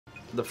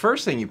the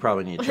first thing you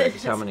probably need to check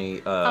is how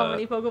many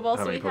Pokeballs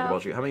do we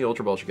have? How many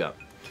Ultra Balls you got?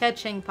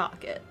 Catching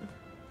Pocket.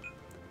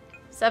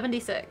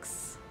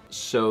 76.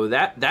 So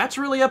that's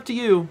really up to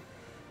you.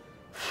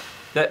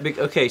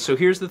 Okay, so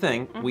here's the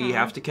thing. We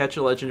have to catch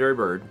a legendary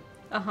bird.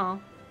 Uh-huh.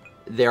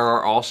 There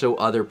are also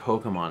other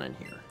Pokemon in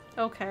here.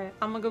 Okay,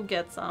 I'm gonna go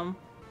get some.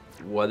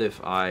 What if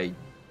I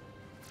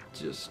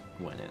just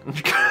went in?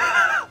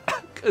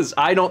 Because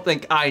I don't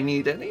think I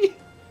need any.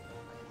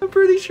 I'm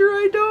pretty sure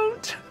I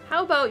don't.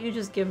 How about you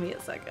just give me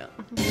a second?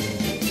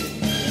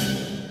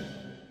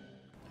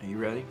 Are you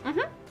ready?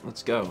 Mm-hmm.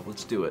 Let's go.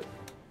 Let's do it.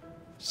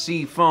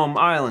 Seafoam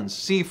Islands.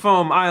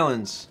 Seafoam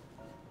Islands.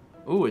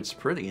 Ooh, it's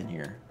pretty in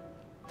here.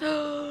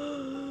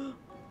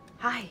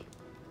 Hi.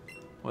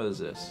 What is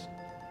this?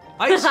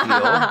 Ice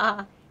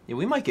heal. Yeah,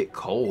 we might get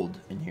cold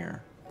in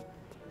here.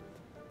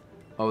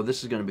 Oh,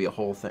 this is going to be a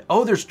whole thing.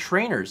 Oh, there's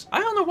trainers. I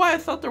don't know why I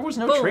thought there was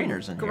no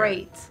trainers in here.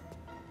 Great.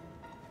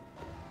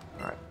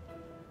 All right.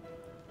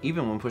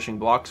 Even when pushing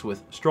blocks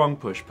with strong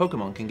push,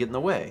 Pokemon can get in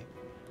the way.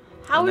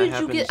 How did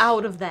you get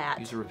out of that?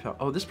 Use a repel.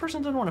 Oh, this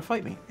person doesn't want to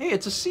fight me. Hey,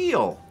 it's a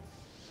seal.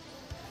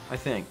 I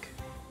think.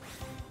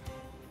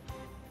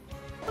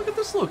 Look at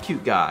this little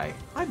cute guy.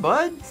 Hi,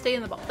 bud. Stay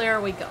in the ball.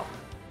 There we go.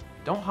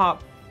 Don't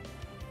hop.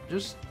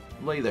 Just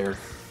lay there.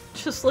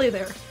 Just lay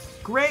there.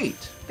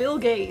 Great. Bill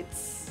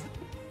Gates.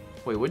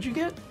 Wait, what'd you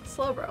get?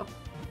 Slowbro.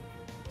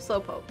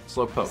 Slowpoke.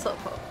 Slowpoke.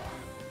 Slowpoke.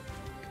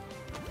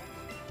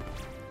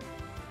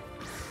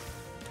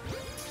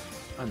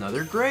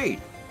 Another great.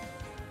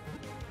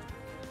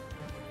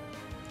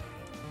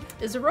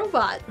 Is a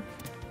robot.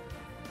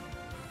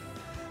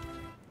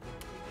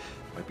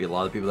 Might be a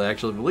lot of people that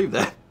actually believe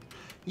that.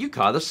 You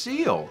caught a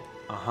seal.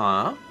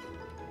 Uh-huh.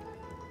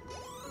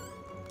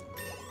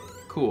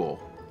 Cool.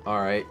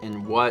 Alright,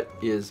 and what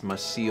is my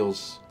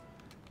seal's...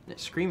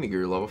 Screaming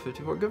Gear level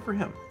 54. Good for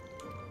him.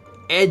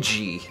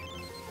 Edgy.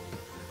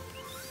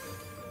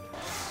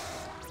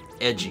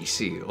 Edgy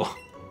seal.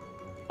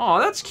 Oh,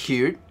 that's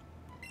cute.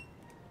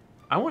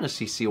 I want to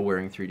see Seal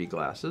wearing 3D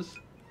glasses.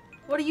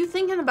 What are you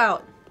thinking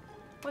about?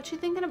 What you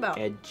thinking about?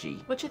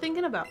 Edgy. What you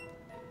thinking about?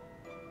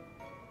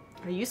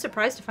 Are you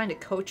surprised to find a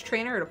coach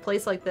trainer at a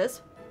place like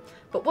this?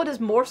 But what is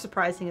more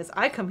surprising is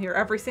I come here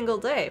every single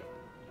day.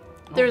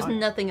 There's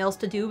nothing else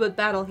to do but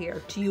battle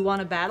here. Do you want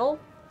to battle?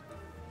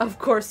 Of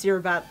course you'll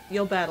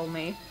battle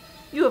me.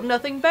 You have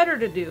nothing better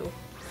to do.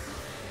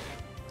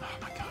 Oh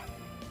my god.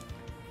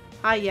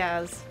 Hi,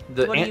 Yaz.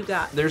 What do you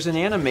got? There's an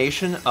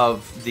animation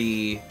of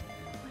the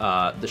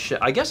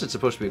I guess it's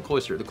supposed to be a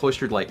cloister. The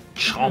cloister like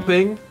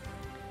chomping.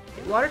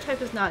 Okay, water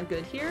type is not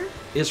good here.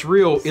 It's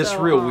real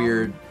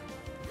weird.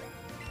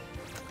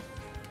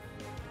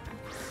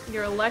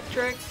 You're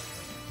electric.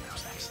 That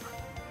was excellent.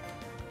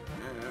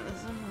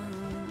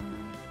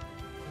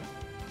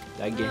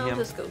 Did I get him? I'll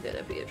just go get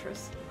it,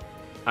 Beatrice.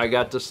 I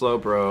got the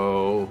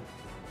Slowbro.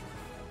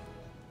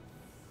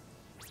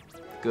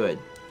 Good.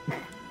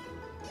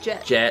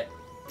 Jet. Jet.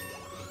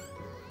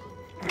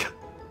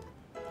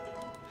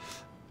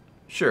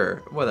 Sure,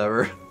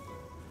 whatever.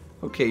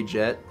 Okay,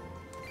 Jet.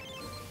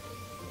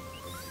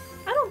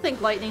 I don't think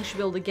lightning should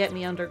be able to get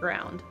me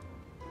underground.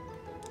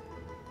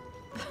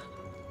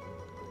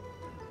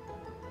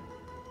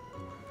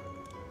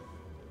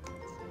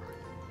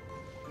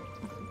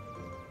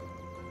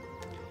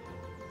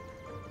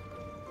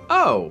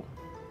 Oh.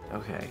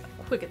 Okay.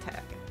 Quick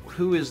attack.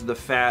 Who is the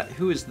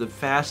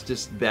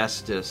fastest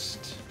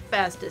bestest?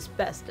 Fastest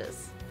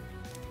bestest.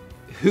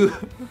 Who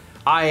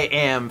I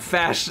am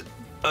fast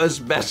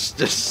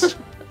asbestos.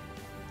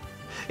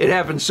 It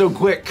happened so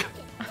quick.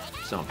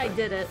 Something. I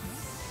did it.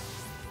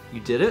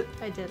 You did it?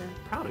 I did it.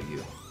 Proud of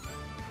you.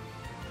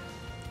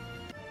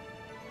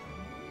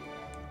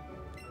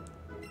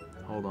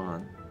 Hold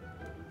on.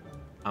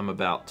 I'm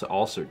about to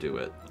also do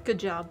it. Good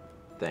job.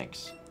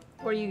 Thanks.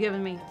 What are you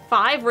giving me?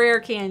 5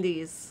 rare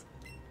candies.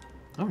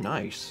 Oh,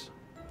 nice.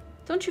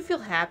 Don't you feel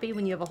happy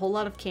when you have a whole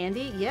lot of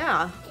candy?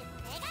 Yeah.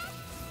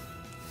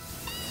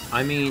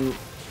 I mean,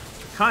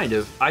 kind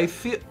of. I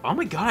feel... Oh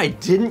my god, I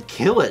didn't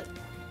kill it.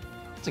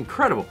 It's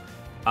incredible.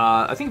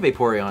 I think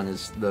Vaporeon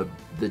is the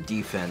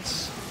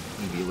defense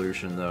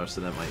evolution, though,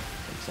 so that might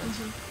make sense.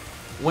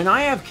 When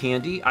I have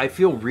candy, I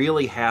feel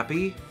really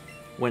happy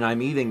when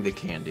I'm eating the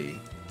candy.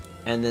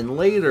 And then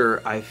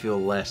later, I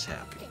feel less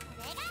happy.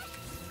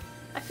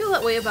 I feel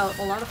that way about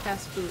a lot of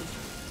fast food.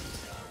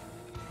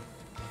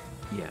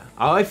 Yeah,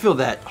 I feel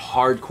that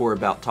hardcore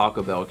about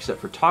Taco Bell, except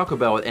for Taco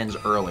Bell, it ends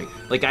early.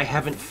 Like, I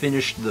haven't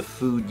finished the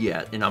food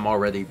yet, and I'm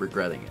already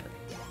regretting it.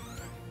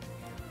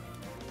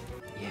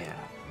 Yeah.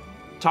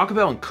 Taco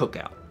Bell and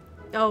Cookout.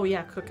 Oh,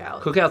 yeah,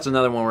 Cookout. Cookout's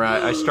another one where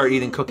I start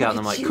eating Cookout, and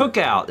I'm like,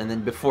 Cookout! And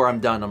then before I'm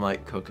done, I'm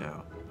like,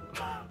 Cookout.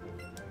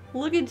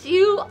 Look at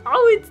you!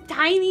 Oh, it's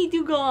tiny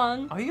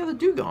dugong! Oh, you got a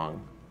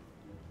dugong.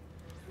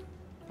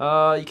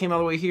 You came all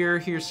the way here.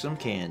 Here's some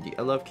candy.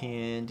 I love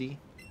candy.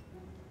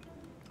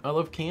 I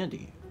love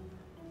candy.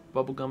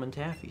 Bubblegum and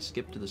taffy.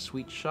 Skip to the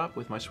sweet shop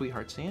with my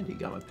sweetheart Sandy.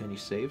 Got my penny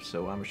saved,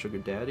 so I'm a sugar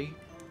daddy.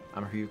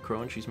 I'm Hugh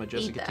Crow and she's my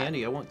Jessica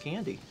Tandy. I want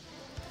candy.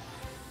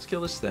 Let's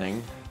kill this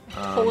thing.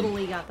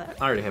 Totally got that.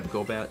 I already have a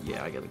Golbat.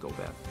 Yeah, I got a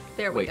Golbat.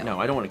 There we go. Wait, no,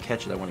 I don't want to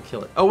catch it. I want to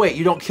kill it. Oh, wait,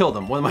 you don't kill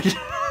them. What am I...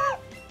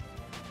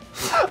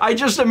 I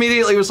just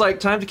immediately was like,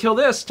 time to kill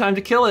this. Time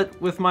to kill it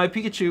with my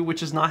Pikachu,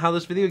 which is not how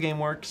this video game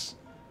works.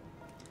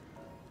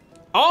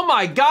 Oh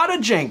my god, a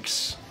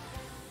Jinx!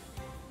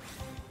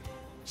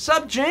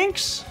 Sup,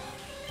 Jinx?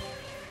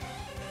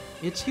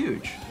 It's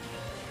huge.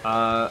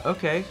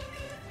 Okay.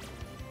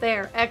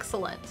 There,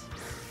 excellent.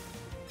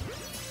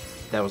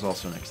 That was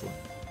also an excellent.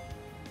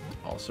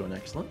 Also an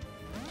excellent.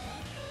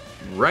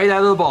 Right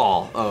out of the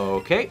ball.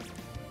 Okay.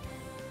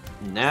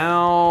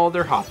 Now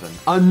they're hopping.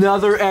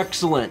 Another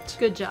excellent.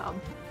 Good job.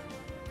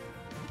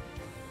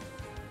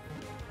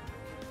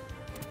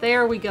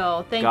 There we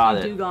go. Thank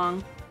you,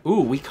 Dugong.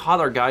 Ooh, we caught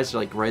our guys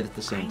like right at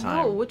the same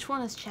time. Oh, which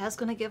one is Chaz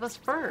gonna give us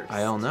first? I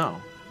don't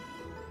know.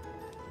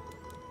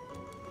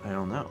 I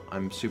don't know.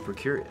 I'm super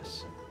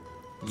curious.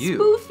 You.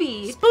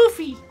 Spoofy.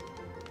 Spoofy.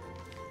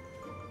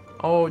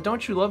 Oh,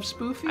 don't you love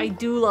Spoofy? I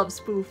do love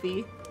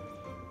Spoofy.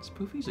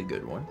 Spoofy's a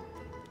good one.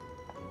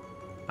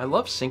 I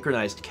love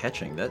synchronized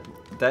catching.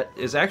 That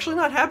is actually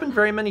not happened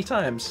very many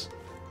times,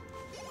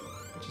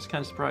 which is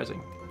kind of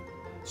surprising.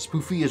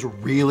 Spoofy is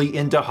really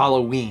into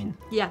Halloween.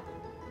 Yeah.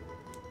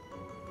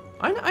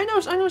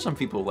 I know some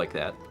people like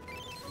that.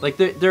 Like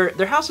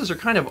their houses are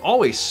kind of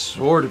always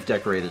sort of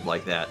decorated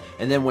like that,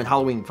 and then when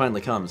Halloween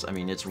finally comes, I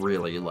mean, it's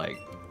really like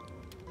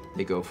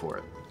they go for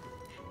it.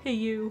 Hey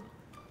you.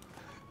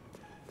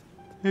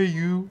 Hey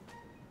you.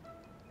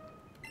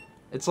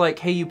 It's like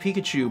Hey You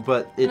Pikachu,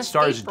 but it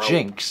stars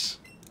Jinx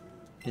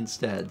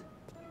instead.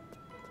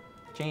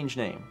 Change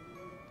name.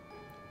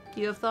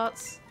 Do you have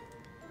thoughts?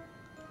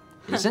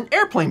 He's an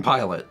airplane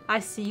pilot. I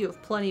see you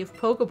have plenty of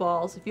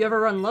Pokeballs. If you ever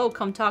run low,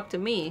 come talk to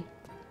me.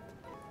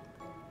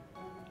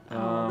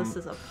 Oh, this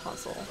is a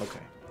puzzle. Okay,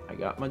 I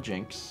got my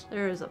Jinx.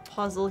 There is a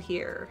puzzle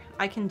here.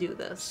 I can do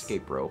this.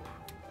 Escape rope.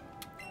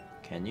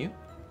 Can you?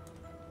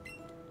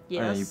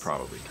 Yes. You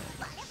probably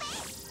can.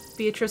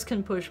 Beatrice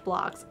can push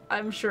blocks,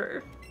 I'm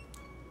sure.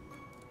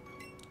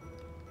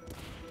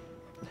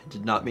 I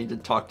did not mean to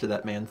talk to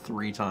that man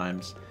 3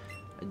 times.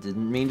 I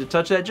didn't mean to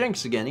touch that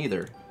Jinx again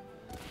either.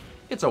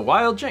 It's a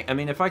wild Jinx. I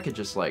mean, if I could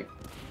just like...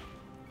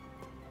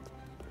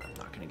 I'm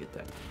not gonna get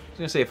that. I was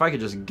gonna say, if I could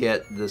just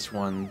get this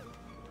one,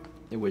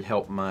 it would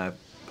help my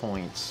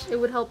points. It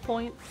would help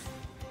points.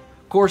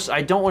 Of course,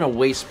 I don't want to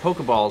waste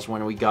Pokeballs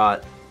when we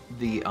got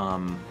the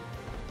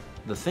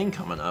thing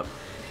coming up.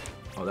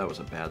 Oh, that was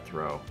a bad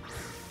throw.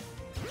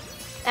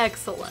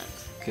 Excellent.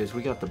 Because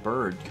we got the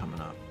bird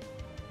coming up.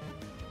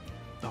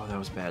 Oh, that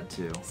was bad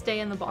too. Stay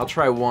in the ball. I'll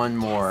try one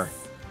more.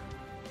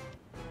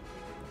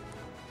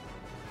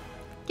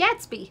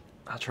 Gatsby.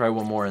 I'll try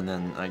one more and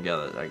then I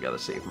gotta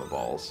save my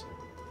balls.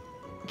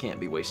 You can't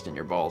be wasting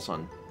your balls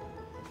on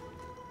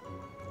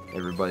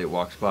everybody that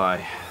walks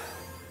by.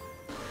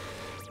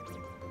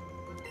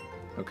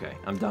 Okay,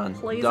 I'm done.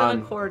 Plays done.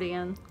 an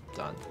accordion.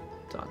 Done.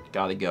 Done.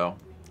 Gotta go.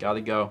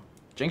 Gotta go.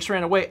 Jinx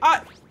ran away.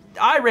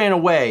 I ran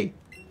away!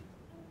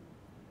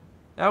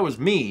 That was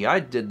me. I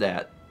did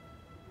that.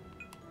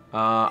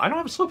 I don't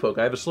have a Slowpoke.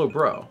 I have a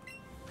Slowbro.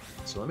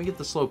 So let me get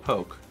the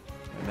Slowpoke.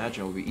 I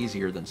imagine it will be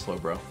easier than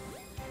Slowbro.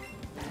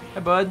 Hi,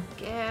 bud.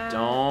 Yeah.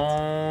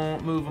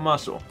 Don't move a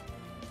muscle.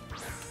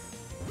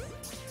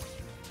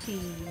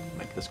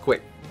 Make this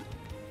quick.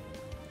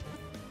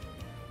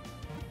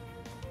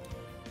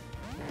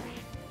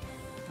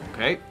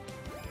 Okay.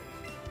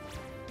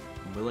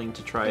 I'm willing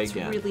to try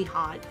again. It's really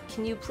hot.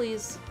 Can you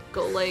please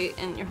go lay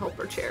in your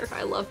helper chair?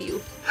 I love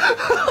you.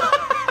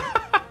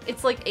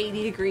 It's like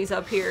 80 degrees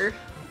up here.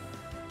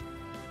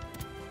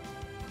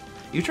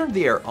 You turned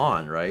the air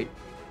on, right?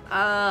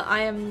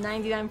 I am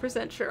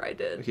 99% sure I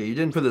did. Okay, you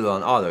didn't put it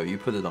on auto. You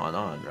put it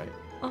on, right?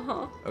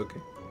 Uh-huh. Okay.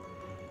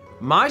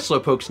 My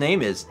Slowpoke's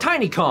name is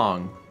Tiny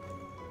Kong.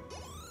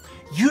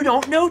 You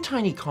don't know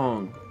Tiny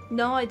Kong.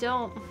 No, I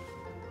don't.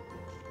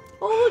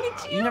 Oh, look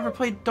at you. You never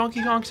played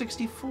Donkey Kong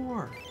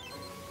 64.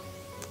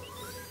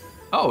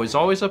 Oh, it's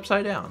always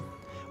upside down.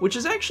 Which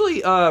is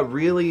actually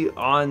really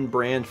on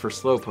brand for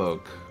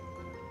Slowpoke.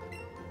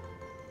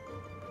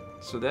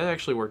 So that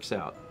actually works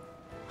out.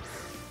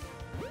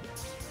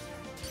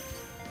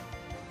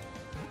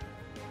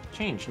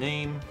 Change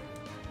name.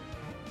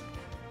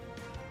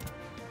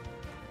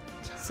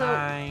 So,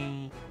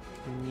 Tiny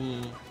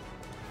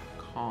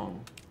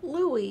Kong.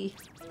 Louie.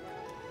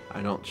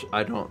 I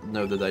don't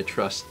know that I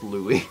trust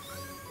Louie.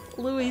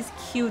 Louie's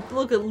cute.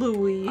 Look at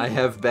Louie. I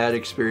have bad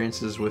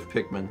experiences with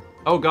Pikmin.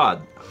 Oh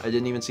god, I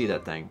didn't even see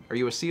that thing. Are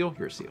you a seal?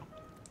 You're a seal.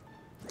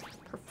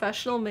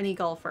 Professional mini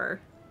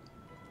golfer.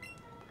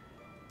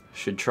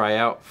 Should try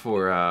out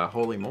for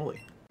Holy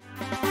Moly.